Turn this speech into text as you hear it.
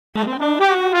Hi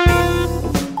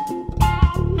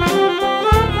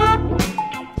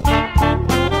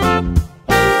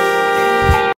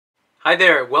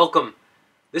there, welcome.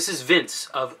 This is Vince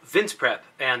of Vince Prep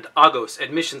and Agos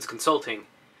Admissions Consulting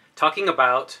talking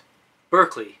about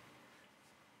Berkeley.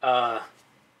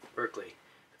 Berkeley.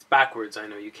 It's backwards, I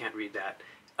know you can't read that.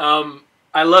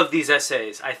 I love these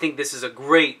essays. I think this is a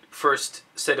great first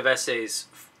set of essays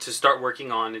to start working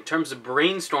on in terms of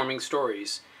brainstorming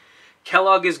stories.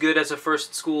 Kellogg is good as a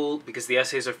first school because the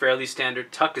essays are fairly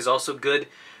standard. Tuck is also good.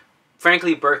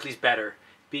 Frankly, Berkeley's better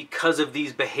because of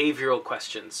these behavioral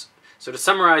questions. So to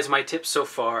summarize my tips so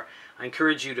far, I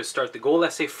encourage you to start the goal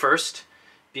essay first,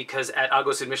 because at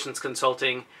Agos Admissions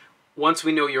Consulting, once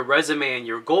we know your resume and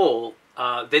your goal,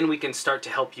 then we can start to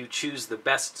help you choose the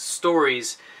best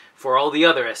stories for all the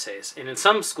other essays. And in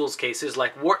some schools' cases,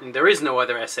 like Wharton, there is no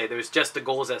other essay, there's just the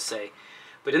goals essay.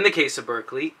 But in the case of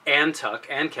Berkeley and Tuck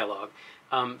and Kellogg,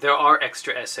 there are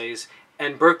extra essays,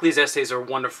 and Berkeley's essays are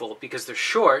wonderful because they're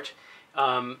short,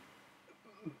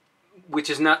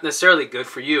 which is not necessarily good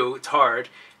for you, it's hard,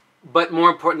 but more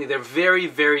importantly, they're very,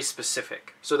 very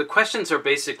specific. So the questions are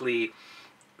basically,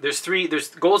 there's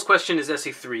goals question is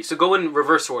essay 3, so go in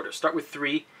reverse order. Start with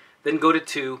 3, then go to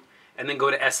 2, and then go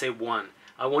to essay 1.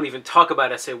 I won't even talk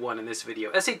about essay 1 in this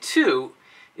video. Essay 2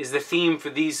 is the theme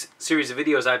for these series of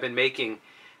videos I've been making.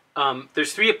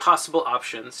 There's 3 possible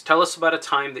options. Tell us about a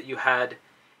time that you had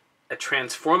a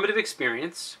transformative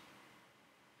experience.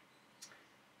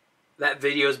 That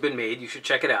video has been made, you should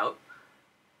check it out.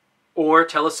 Or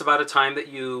tell us about a time that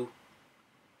you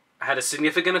had a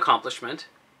significant accomplishment.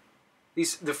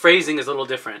 The phrasing is a little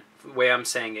different, the way I'm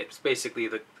saying it. It's basically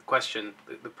the question,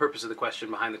 the purpose of the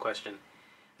question behind the question,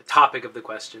 the topic of the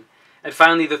question. And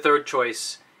finally, the third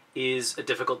choice is a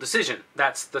difficult decision.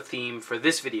 That's the theme for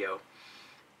this video.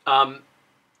 Our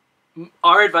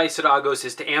advice at Agos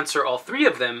is to answer all 3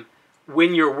 of them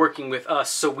when you're working with us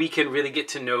so we can really get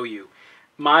to know you.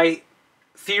 My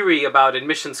theory about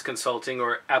admissions consulting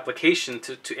or application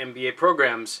to MBA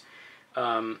programs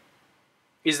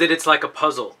is that it's like a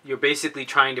puzzle. You're basically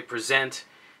trying to present,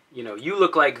 you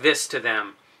look like this to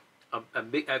them,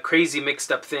 a crazy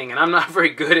mixed up thing. And I'm not very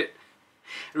good at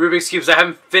Rubik's Cubes. I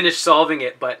haven't finished solving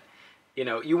it, but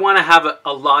you want to have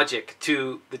a logic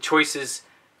to the choices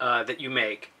that you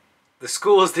make. The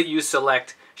schools that you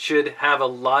select should have a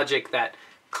logic that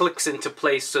clicks into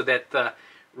place so that the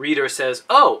reader says,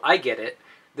 oh, I get it.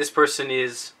 This person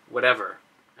is whatever,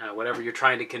 whatever you're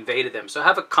trying to convey to them. So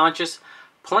have a conscious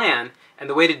plan, and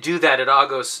the way to do that at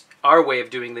Agos, our way of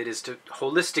doing that, is to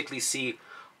holistically see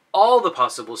all the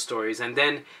possible stories and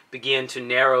then begin to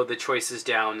narrow the choices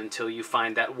down until you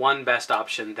find that one best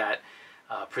option that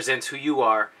presents who you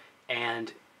are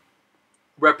and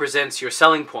represents your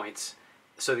selling points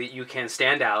so that you can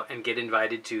stand out and get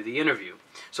invited to the interview.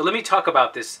 So let me talk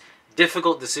about this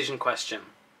difficult decision question.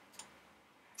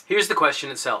 Here's the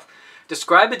question itself.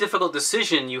 Describe a difficult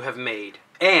decision you have made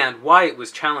and why it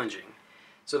was challenging.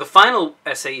 So the final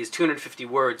essay is 250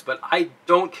 words, but I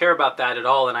don't care about that at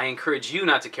all, and I encourage you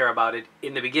not to care about it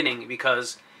in the beginning,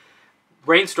 because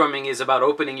brainstorming is about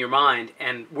opening your mind,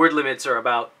 and word limits are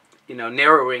about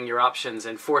narrowing your options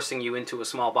and forcing you into a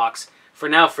small box. For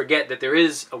now, forget that there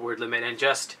is a word limit and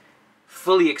just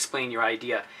fully explain your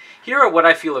idea. Here are what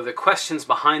I feel are the questions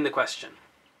behind the question.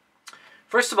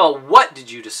 First of all, what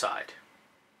did you decide?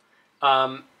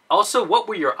 Also, what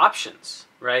were your options,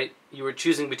 right? You were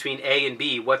choosing between A and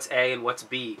B. What's A and what's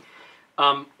B?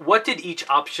 What did each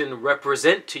option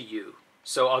represent to you?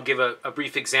 So I'll give a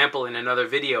brief example in another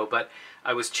video, but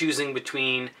I was choosing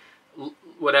between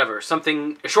whatever,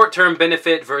 a short-term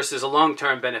benefit versus a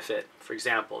long-term benefit, for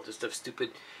example. Just a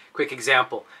stupid, quick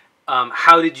example.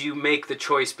 How did you make the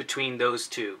choice between those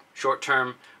two,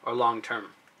 short-term or long-term?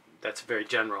 That's very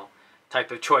general type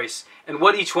of choice, and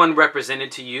what each one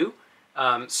represented to you.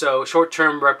 So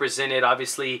short-term represented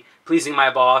obviously pleasing my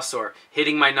boss or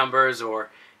hitting my numbers or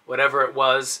whatever it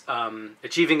was,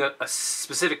 achieving a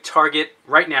specific target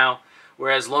right now,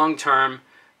 whereas long-term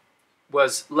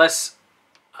was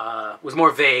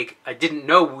more vague. I didn't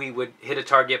know we would hit a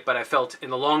target, but I felt in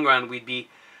the long run we'd be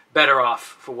better off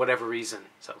for whatever reason.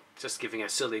 So just giving a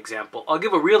silly example. I'll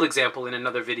give a real example in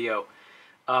another video.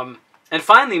 And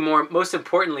finally, most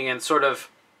importantly, and sort of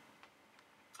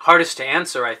hardest to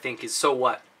answer, I think, is so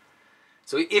what?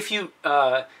 So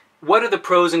what are the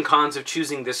pros and cons of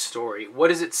choosing this story? What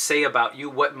does it say about you?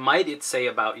 What might it say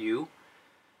about you?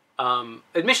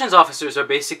 Admissions officers are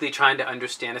basically trying to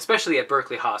understand, especially at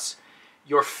Berkeley Haas,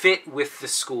 your fit with the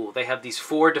school. They have these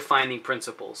 4 defining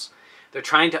principles. They're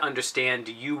trying to understand,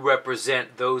 do you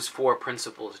represent those 4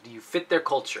 principles? Do you fit their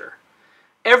culture?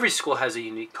 every school has a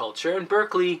unique culture, and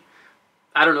Berkeley,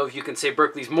 I don't know if you can say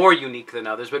Berkeley's more unique than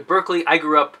others, but Berkeley, I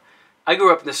grew up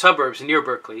in the suburbs near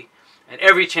Berkeley, and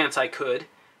every chance I could,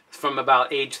 from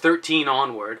about age 13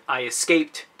 onward, I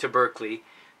escaped to Berkeley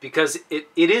because it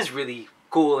is really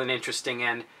cool and interesting,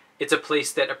 and it's a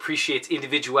place that appreciates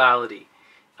individuality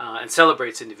and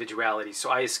celebrates individuality. So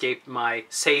I escaped my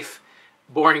safe,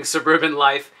 boring suburban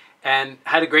life and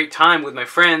had a great time with my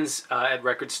friends at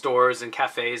record stores and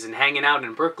cafes and hanging out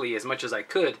in Berkeley as much as I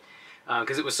could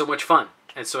because it was so much fun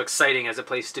and so exciting as a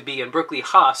place to be. And Berkeley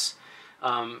Haas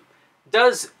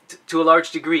does, to a large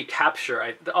degree,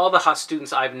 capture. All the Haas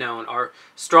students I've known are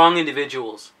strong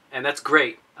individuals, and that's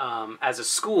great. As a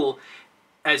school,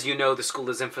 as you know, the school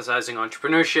is emphasizing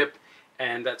entrepreneurship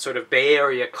and that sort of Bay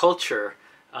Area culture,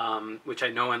 which I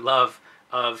know and love,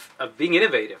 of being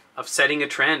innovative, of setting a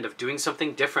trend, of doing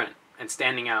something different and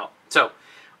standing out. So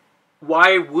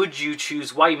why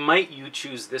might you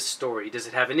choose this story? Does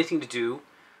it have anything to do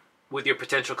with your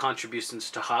potential contributions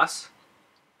to Haas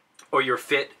or your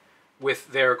fit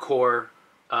with their core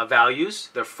values,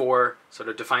 their 4 sort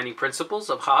of defining principles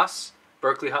of Haas,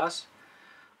 Berkeley Haas?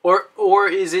 Or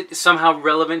is it somehow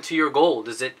relevant to your goal?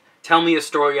 Does it tell me a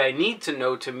story I need to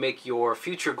know to make your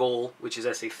future goal, which is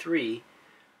Essay 3,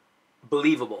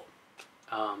 believable,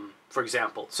 for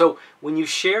example? So when you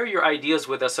share your ideas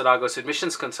with us at Agos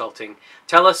Admissions Consulting,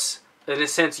 tell us, in a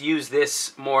sense, use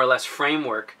this more or less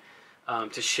framework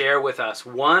to share with us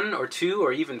 1 or 2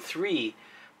 or even 3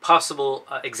 possible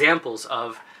examples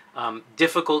of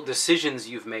difficult decisions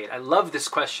you've made. I love this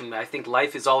question. I think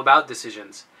life is all about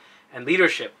decisions, and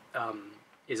leadership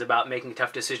is about making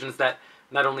tough decisions that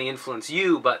not only influence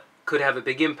you, but could have a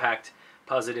big impact,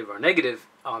 positive or negative,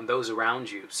 on those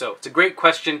around you. So it's a great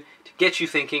question to get you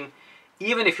thinking.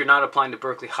 Even if you're not applying to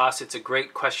Berkeley Haas, it's a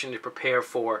great question to prepare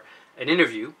for an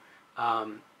interview.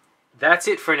 That's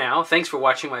it for now. Thanks for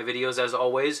watching my videos as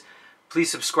always. Please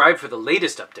subscribe for the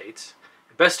latest updates.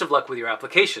 Best of luck with your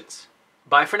applications.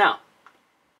 Bye for now.